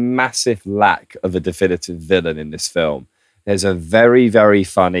is a massive lack of a definitive villain in this film. There's a very, very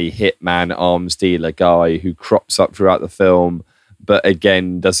funny hitman arms dealer guy who crops up throughout the film, but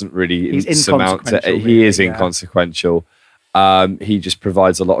again, doesn't really surmount to. He is inconsequential. He just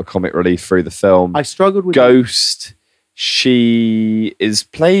provides a lot of comic relief through the film. I struggled with Ghost. She is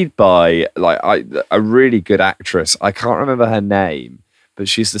played by a really good actress. I can't remember her name, but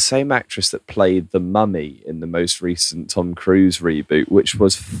she's the same actress that played the Mummy in the most recent Tom Cruise reboot, which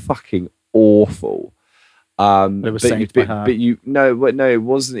was fucking awful. But it was saved by her. No, it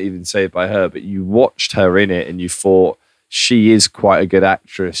wasn't even saved by her. But you watched her in it, and you thought she is quite a good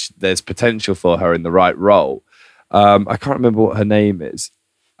actress. There's potential for her in the right role. I can't remember what her name is.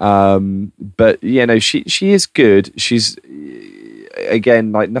 But she is good. She's,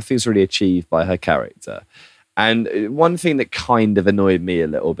 again, like, nothing's really achieved by her character. And one thing that kind of annoyed me a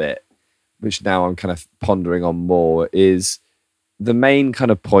little bit, which now I'm kind of pondering on more, is the main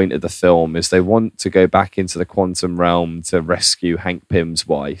kind of point of the film is they want to go back into the quantum realm to rescue Hank Pym's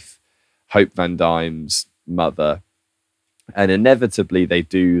wife, Hope Van Dyne's mother. And inevitably they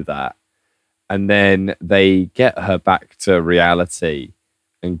do that. And then they get her back to reality.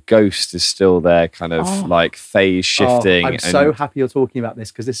 And Ghost is still there, kind of like phase shifting. I'm so happy you're talking about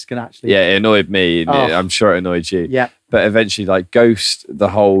this because this can actually... Yeah, it annoyed me. I'm sure it annoyed you. Yeah. But eventually, like, Ghost, the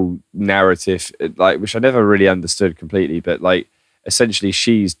whole narrative, like, which I never really understood completely, but, like, essentially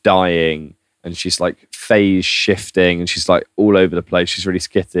she's dying and she's, like, phase shifting and she's, like, all over the place. She's really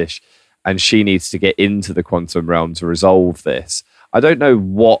skittish and she needs to get into the quantum realm to resolve this. I don't know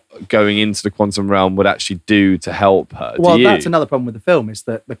what going into the quantum realm would actually do to help her. Well, that's another problem with the film is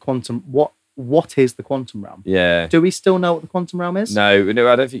that the quantum... What is the quantum realm? Yeah. Do we still know what the quantum realm is? No,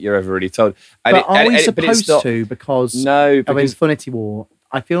 I don't think you're ever really told. But are we supposed to because of Infinity War?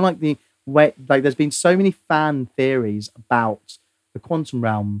 I feel like there's been so many fan theories about the quantum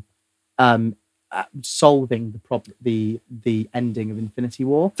realm solving the problem, the ending of Infinity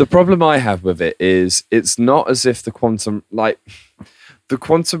War. The problem I have with it is it's not as if the quantum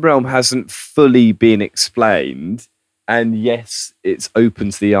realm hasn't fully been explained. And yes, it's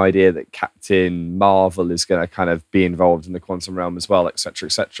open to the idea that Captain Marvel is going to kind of be involved in the quantum realm as well, etc.,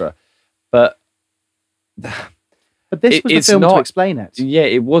 etc. But this was the film to explain it. Yeah,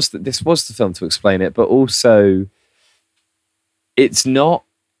 it was. This was the film to explain it, but also it's not.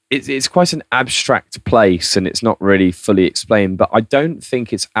 It's quite an abstract place, and it's not really fully explained. But I don't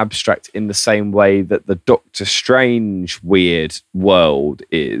think it's abstract in the same way that the Doctor Strange weird world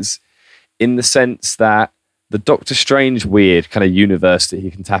is, in the sense that the Doctor Strange weird kind of universe that he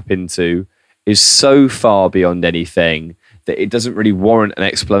can tap into is so far beyond anything that it doesn't really warrant an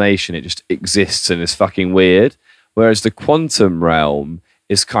explanation. It just exists and is fucking weird. Whereas the quantum realm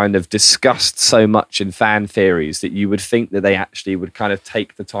is kind of discussed so much in fan theories that you would think that they actually would kind of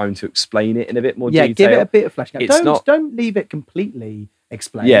take the time to explain it in a bit more detail. Yeah, give it a bit of fleshing out. Don't leave it completely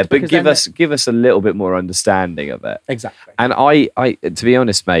explained. Yeah, but give us a little bit more understanding of it. Exactly. And I to be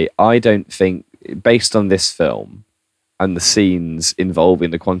honest, mate, I don't think, based on this film and the scenes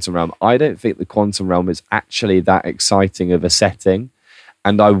involving the quantum realm, I don't think the quantum realm is actually that exciting of a setting.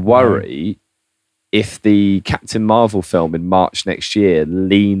 And I worry if the Captain Marvel film in March next year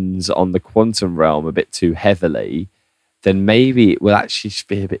leans on the quantum realm a bit too heavily, then maybe it will actually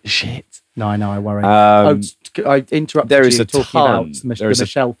be a bit shit. No, I know, I worry. I interrupted there is you a talking ton. about the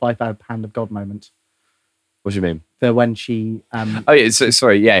Michelle Pfeiffer Hand of God moment. What do you mean? When she...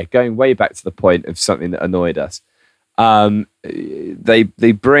 sorry, going way back to the point of something that annoyed us.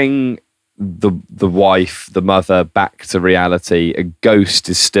 They bring the wife, the mother, back to reality. A Ghost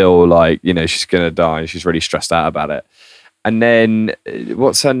is still like, she's gonna die. She's really stressed out about it. And then,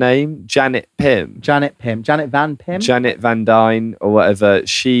 what's her name? Janet Van Pym, Janet Van Dyne, or whatever.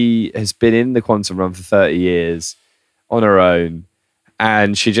 She has been in the quantum realm for 30 years on her own,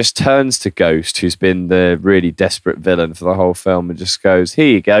 and she just turns to Ghost, who's been the really desperate villain for the whole film, and just goes,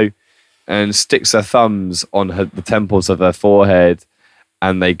 "Here you go," and sticks her thumbs on the temples of her forehead,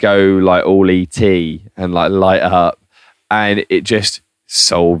 and they go like all ET and like light up, and it just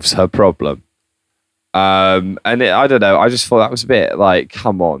solves her problem. I don't know. I just thought that was a bit like,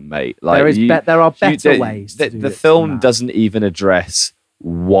 come on, mate. Like, there are better ways. The film doesn't even address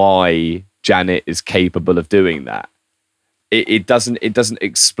why Janet is capable of doing that. It doesn't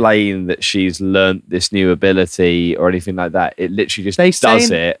explain that she's learnt this new ability or anything like that. It literally just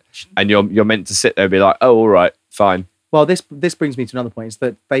does it, and you're meant to sit there and be like, oh, all right, fine. Well, this brings me to another point. Is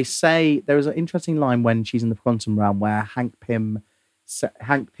that they say there is an interesting line when she's in the quantum realm where Janet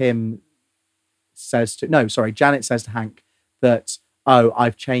says to Hank that, "Oh,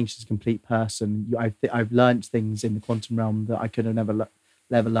 I've changed as a complete person. I've learned things in the quantum realm that I could have never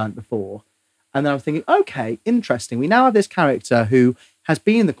learned before." And then I'm thinking, okay, interesting. We now have this character who has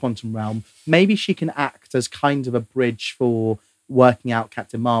been in the quantum realm. Maybe she can act as kind of a bridge for working out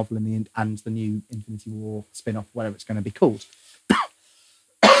Captain Marvel and the new Infinity War spin-off, whatever it's going to be called.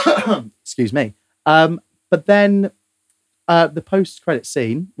 Excuse me. But then the post-credit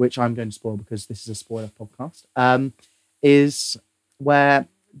scene, which I'm going to spoil because this is a spoiler podcast, is where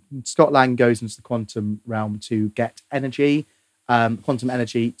Scott Lang goes into the quantum realm to get quantum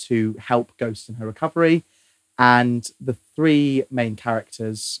energy to help Ghost in her recovery. And the three main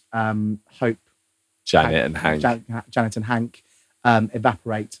characters, Hope, Janet and Hank,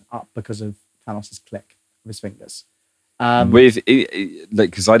 evaporate up because of Thanos' click of his fingers.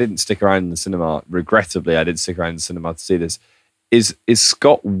 Because I didn't stick around in the cinema. Regrettably, I didn't stick around in the cinema to see this. Is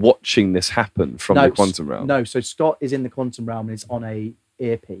Scott watching this happen from the quantum realm? No, so Scott is in the quantum realm and is on a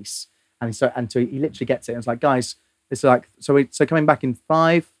earpiece, and so he literally gets it. And it's like, guys, it's like so coming back in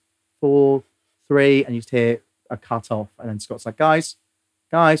 5, 4, 3, and you just hear a cut off, and then Scott's like, guys,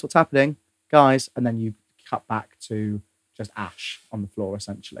 what's happening, guys? And then you cut back to just ash on the floor,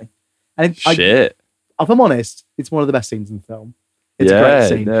 essentially. And Shit. If I'm honest, it's one of the best scenes in the film. It's a great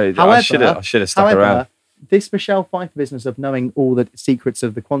scene. No, I should have stuck around. This Michelle Pfeiffer business of knowing all the secrets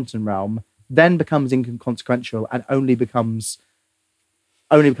of the quantum realm then becomes inconsequential and only becomes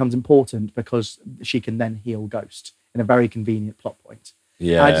important because she can then heal Ghost in a very convenient plot point.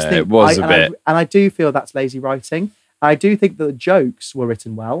 Yeah, it was a bit. And I do feel that's lazy writing. I do think that the jokes were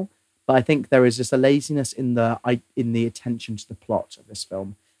written well, but I think there is just a laziness in the attention to the plot of this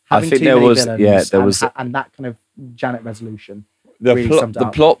film. I think there was and that kind of Janet resolution. The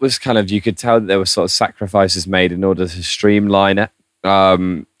plot was kind of, you could tell that there were sort of sacrifices made in order to streamline it.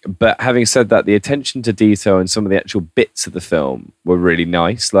 But having said that, the attention to detail and some of the actual bits of the film were really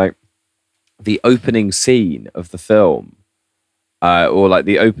nice. Like the opening scene of the film, or like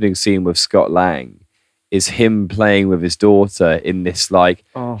the opening scene with Scott Lang, is him playing with his daughter in this like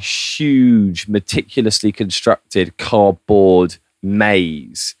huge, meticulously constructed cardboard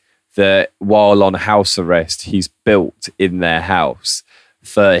maze that, while on house arrest, he's built in their house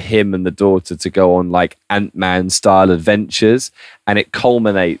for him and the daughter to go on like Ant-Man style adventures. And it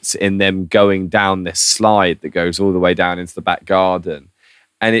culminates in them going down this slide that goes all the way down into the back garden.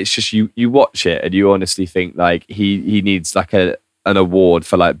 And it's just, you watch it and you honestly think like he needs like an award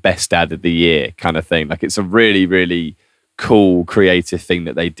for like best dad of the year kind of thing. Like it's a really, really cool, creative thing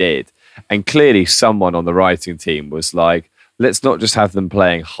that they did. And clearly someone on the writing team was like, let's not just have them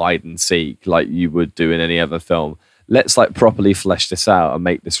playing hide and seek like you would do in any other film. Let's like properly flesh this out and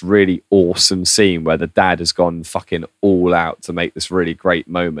make this really awesome scene where the dad has gone fucking all out to make this really great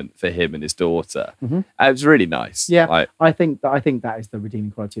moment for him and his daughter. Mm-hmm. It was really nice. Yeah, I think that is the redeeming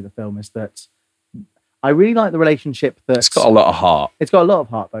quality of the film, is that I really like the relationship that it's got a lot of heart. It's got a lot of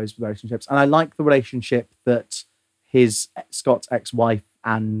heart, those relationships, and I like the relationship that Scott's ex-wife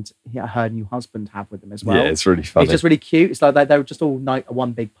and her new husband have with him as well. Yeah, it's really funny. It's just really cute. It's like they're just all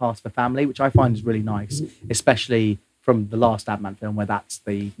one big part of the family, which I find is really nice, especially from the last Ant-Man film where that's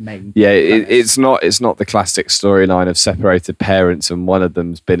the main. Yeah, it's not the classic storyline of separated parents and one of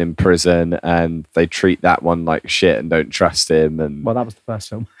them's been in prison and they treat that one like shit and don't trust him. And well, that was the first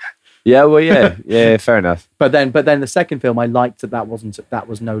film. Yeah, well, yeah, fair enough. But then the second film, I liked that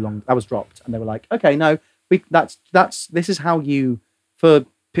was dropped, and they were like, okay, no, this is how you. For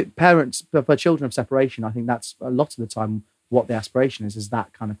parents, for children of separation, I think that's a lot of the time what the aspiration is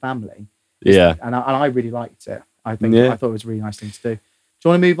that kind of family. Yeah. And I really liked it. I thought it was a really nice thing to do. Do you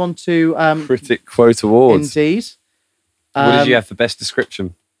want to move on to Critic Quote Awards? Indeed. What did you have for best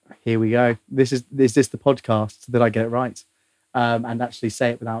description? Here we go. Is this the podcast that I get it right? And actually say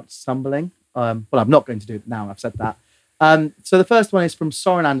it without stumbling. Well, I'm not going to do it now. I've said that. So the first one is from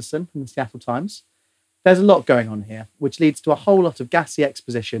Soren Anderson from the Seattle Times. There's a lot going on here, which leads to a whole lot of gassy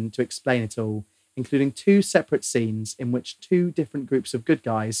exposition to explain it all, including 2 separate scenes in which 2 different groups of good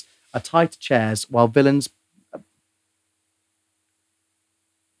guys are tied to chairs while villains...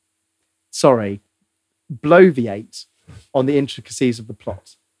 bloviate on the intricacies of the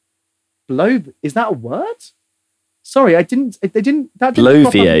plot. Is that a word? Sorry, They didn't. That didn't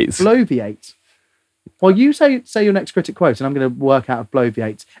Bloviate. Bloviate. Well, you say your next critic quote, and I'm going to work out of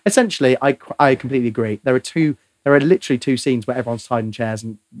bloviate. Essentially, I completely agree. There are literally 2 scenes where everyone's tied in chairs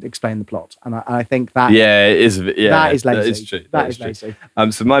and explain the plot, and I think that it is. Yeah, that is lazy. That is true. That is lazy.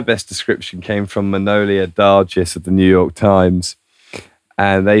 So my best description came from Manolia Dargis of the New York Times,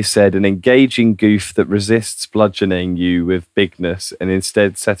 and they said an engaging goof that resists bludgeoning you with bigness and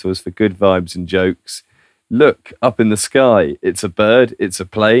instead settles for good vibes and jokes. Look up in the sky. It's a bird. It's a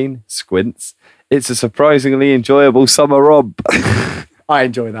plane. Squints. It's a surprisingly enjoyable summer romp. I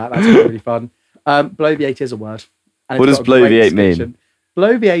enjoy that. That's really fun. Bloviate is a word. And What it's does got a great bloviate mean? description.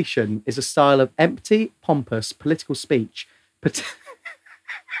 Bloviation is a style of empty, pompous political speech,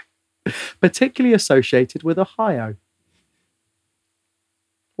 particularly associated with Ohio.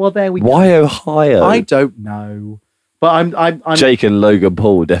 Well, there we go. Why Ohio? I don't know, but I'm Jake and Logan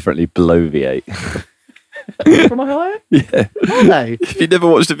Paul definitely bloviate. from Ohio. Yeah. Are they? If you never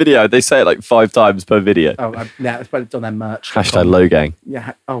watched a video, they say it like 5 times per video. Oh, yeah, it's on their merch. Hashtag Logang.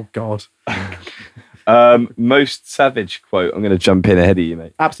 Yeah. Oh God. Most savage quote. I'm going to jump in ahead of you,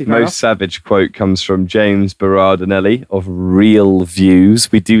 mate. Absolutely. Most savage quote comes from James Berardinelli of Real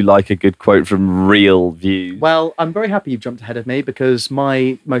Views. We do like a good quote from Real Views. Well, I'm very happy you've jumped ahead of me because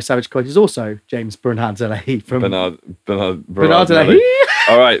my most savage quote is also James Berardinelli from Berardinelli.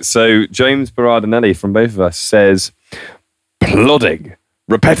 All right, so James Berardinelli from both of us says, plodding,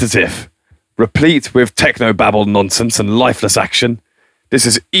 repetitive, replete with technobabble nonsense and lifeless action. This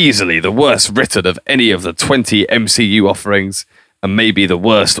is easily the worst written of any of the 20 MCU offerings, and maybe the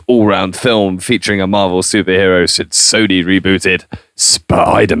worst all-round film featuring a Marvel superhero since Sony rebooted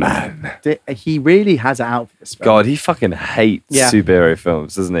Spider-Man. He really has it out for this film. God, he fucking hates superhero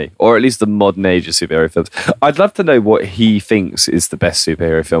films, doesn't he? Or at least the modern age of superhero films. I'd love to know what he thinks is the best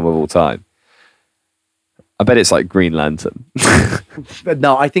superhero film of all time. I bet it's like Green Lantern. But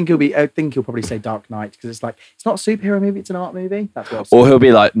no, I think he'll probably say Dark Knight because it's like it's not a superhero movie, it's an art movie. That's what. Or he'll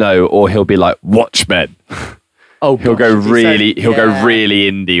be like Watchmen. Oh, he'll go really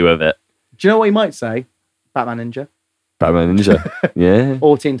indie with it. Do you know what he might say? Batman Ninja. Batman Ninja. Yeah.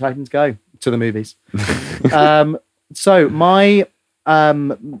 Or Teen Titans Go to the movies. So my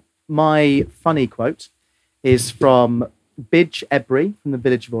funny quote is from Bidge Ebry from the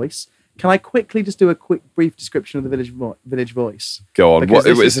Village Voice. Can I quickly just do a brief description of the Village Voice? Go on.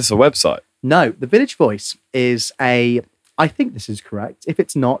 Is this a website? No, the Village Voice is I think this is correct. If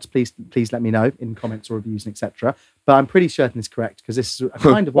it's not, please let me know in comments or reviews and etc. But I'm pretty certain it's correct because this is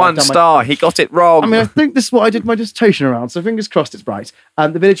kind of what I've done 1 star. He got it wrong. I mean, I think this is what I did my dissertation around. So fingers crossed it's right.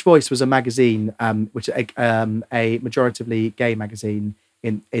 The Village Voice was a magazine, which a majoritively gay magazine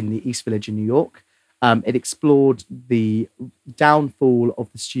in the East Village in New York. It explored the downfall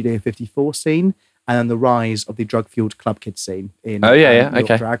of the Studio 54 scene and then the rise of the drug-fueled club kid scene in New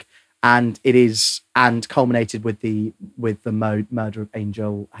York drag. And and culminated with the murder of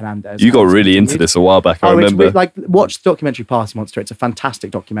Angel Hernandez. You got really into this a while back, I remember. Watch the documentary Party Monster. It's a fantastic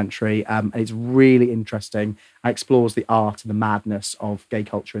documentary, and it's really interesting. It explores the art and the madness of gay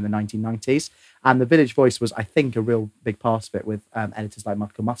culture in the 1990s. And the Village Voice was, I think, a real big part of it with editors like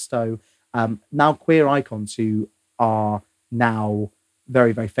Michael Musto, now queer icons who are now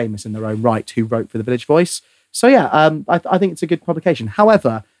very, very famous in their own right, who wrote for the Village Voice. So yeah, I think it's a good publication.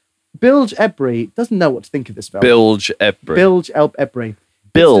 However, Bilge Ebry doesn't know what to think of this film. Bilge Ebry.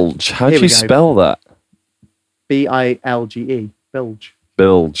 Bilge. How do you spell that? Bilge. Bilge.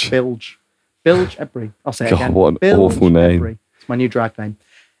 Bilge. Bilge Ebry. I'll say it again. What an Bilge awful name. Ebry. It's my new drag name.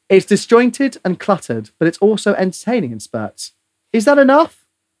 It's disjointed and cluttered, but it's also entertaining in spurts. Is that enough?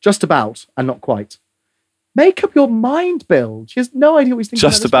 Just about, and not quite. Make up your mind, Bilge. He has no idea what he's thinking.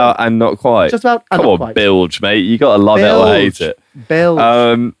 Just about and not quite. Just about and not quite. Come on, Bilge, mate. You got to love it or hate it.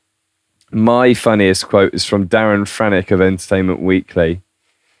 Bilge. My funniest quote is from Darren Franick of Entertainment Weekly.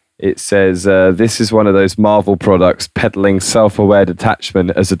 It says, this is one of those Marvel products peddling self-aware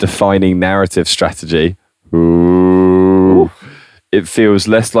detachment as a defining narrative strategy. Ooh. it feels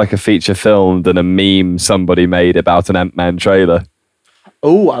less like a feature film than a meme somebody made about an Ant-Man trailer.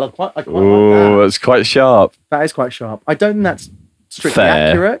 Oh, I quite like Oh, that. it's quite sharp. That is quite sharp. I don't think that's strictly Fair.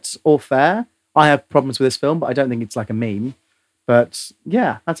 accurate or fair. I have problems with this film, but I don't think it's like a meme. But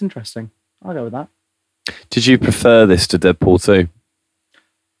yeah, that's interesting. I'll go with that. Did you prefer this to Deadpool 2?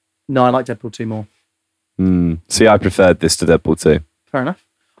 No, I like Deadpool 2 more. See, I preferred this to Deadpool 2. Fair enough.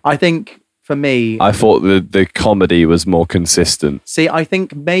 I think for me, I thought the comedy was more consistent. see, I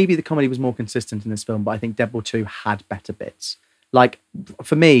think maybe the comedy was more consistent in this film, but I think Deadpool 2 had better bits. Like,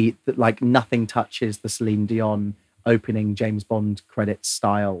 for me, like nothing touches the Celine Dion opening James Bond credits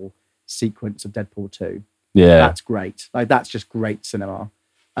style sequence of Deadpool 2. Yeah. That's great. Like, that's just great cinema.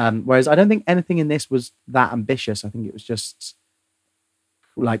 Whereas I don't think anything in this was that ambitious. I think it was just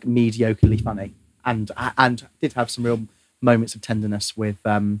like mediocrely funny, and did have some real moments of tenderness with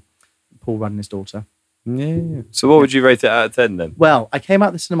Paul Rudd and his daughter. Yeah. So what would you rate it out of 10 then? Well, I came out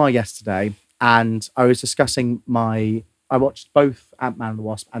of the cinema yesterday and I was discussing I watched both Ant-Man and the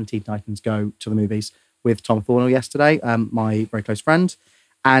Wasp and Teen Titans Go to the movies with Tom Thornhill yesterday, my very close friend,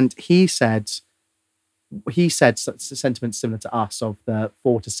 and he said sentiments similar to us of the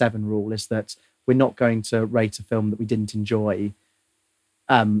 4 to 7 rule is that we're not going to rate a film that we didn't enjoy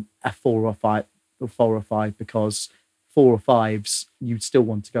a 4 or 5 because 4 or 5s you'd still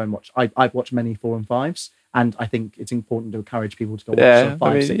want to go and watch. I've watched many 4 and 5s, and I think it's important to encourage people to go watch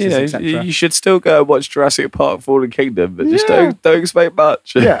 5, 6s, etc. You should still go and watch Jurassic Park: Fallen Kingdom, but just don't expect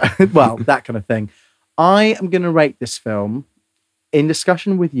much. Yeah, well, that kind of thing. I am going to rate this film in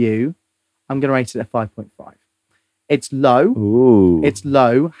discussion with you. I'm going to rate it at 5.5. It's low. Ooh. It's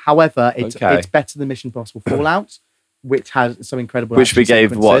low. However, it's Okay. better than Mission Impossible Fallout, which has some incredible. Which we action gave,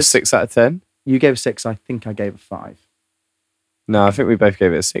 sequences. 6 out of 10? You gave a 6. I think I gave a 5. No, I think we both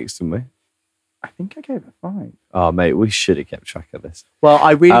gave it a 6, didn't we? I think I gave it a 5. Oh, mate, we should have kept track of this. Well,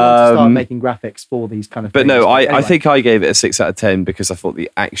 I really want to start making graphics for these kind of But things. no, I anyway. think I gave it a 6 out of 10 because I thought the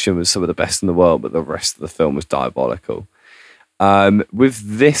action was some of the best in the world, but the rest of the film was diabolical. With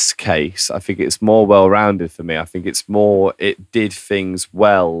this case, I think it's more well-rounded for me. I think it's more, it did things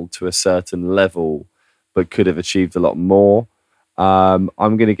well to a certain level, but could have achieved a lot more. I'm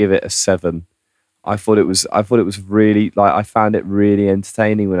going to give it a 7. I thought it was really, like, I found it really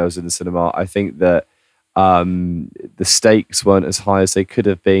entertaining when I was in the cinema. I think that the stakes weren't as high as they could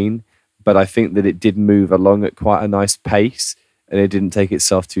have been, but I think that it did move along at quite a nice pace and it didn't take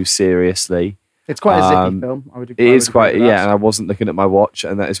itself too seriously. It's quite a zippy film. It is quite, yeah, and I wasn't looking at my watch,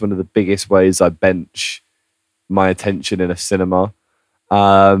 and that is one of the biggest ways I bench my attention in a cinema.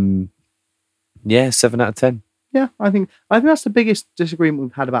 Yeah, 7 out of 10. Yeah, I think that's the biggest disagreement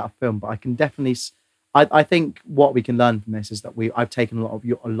we've had about a film, but I can definitely. I think what we can learn from this is that I've taken a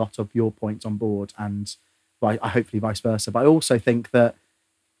lot of your points on board, and hopefully vice versa. But I also think that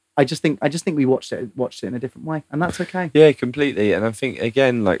I just think we watched it in a different way, and that's okay. Yeah, completely. And I think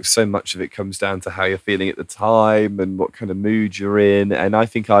again, like, so much of it comes down to how you're feeling at the time and what kind of mood you're in. And I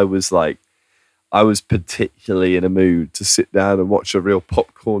think I was particularly in a mood to sit down and watch a real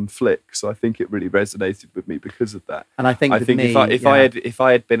popcorn flick. So I think it really resonated with me because of that. And I think if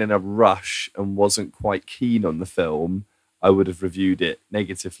I had been in a rush and wasn't quite keen on the film, I would have reviewed it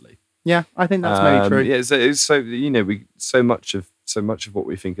negatively. Yeah, I think that's maybe true. Yeah, so much of what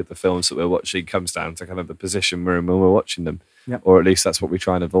we think of the films that we're watching comes down to kind of the position we're in when we're watching them, or at least that's what we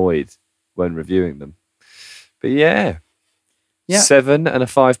try and avoid when reviewing them. But yeah. 7 and a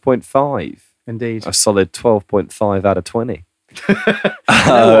 5.5. Indeed, a solid 12.5 out of 20. You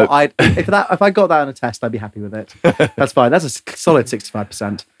know what? If I got that on a test, I'd be happy with it. That's fine. That's a solid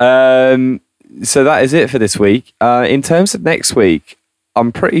 65%. So that is it for this week. In terms of next week,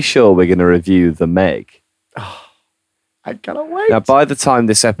 I'm pretty sure we're going to review The Meg. I cannot wait. Now, by the time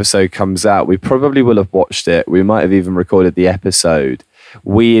this episode comes out, we probably will have watched it. We might have even recorded the episode.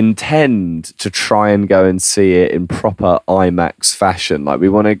 We intend to try and go and see it in proper IMAX fashion. Like, we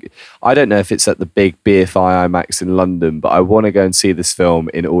want to, I don't know if it's at the big BFI IMAX in London, but I want to go and see this film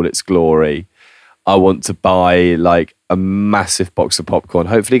in all its glory. I want to buy like a massive box of popcorn.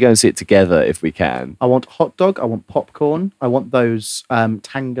 Hopefully go and see it together if we can. I want hot dog. I want popcorn. I want those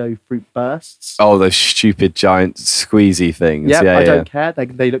Tango fruit bursts. Oh, those stupid giant squeezy things. Yeah, I don't care.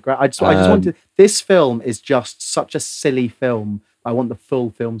 They look great. I just wanted. This film is just such a silly film. I want the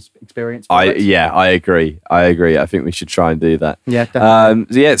full film experience. I agree. I think we should try and do that. Yeah,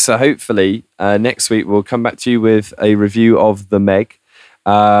 definitely. So hopefully next week we'll come back to you with a review of The Meg.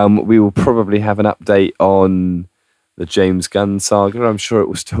 We will probably have an update on the James Gunn saga. I'm sure it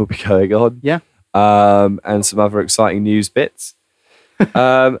will still be going on. Yeah. And some other exciting news bits.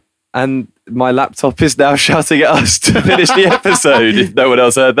 And my laptop is now shouting at us to finish the episode, if no one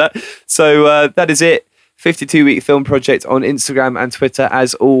else heard that. So that is it. 52-week film project on Instagram and Twitter,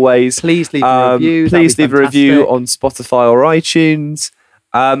 as always. Please leave a review. Please leave a review on Spotify or iTunes.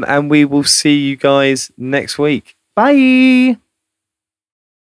 And we will see you guys next week. Bye.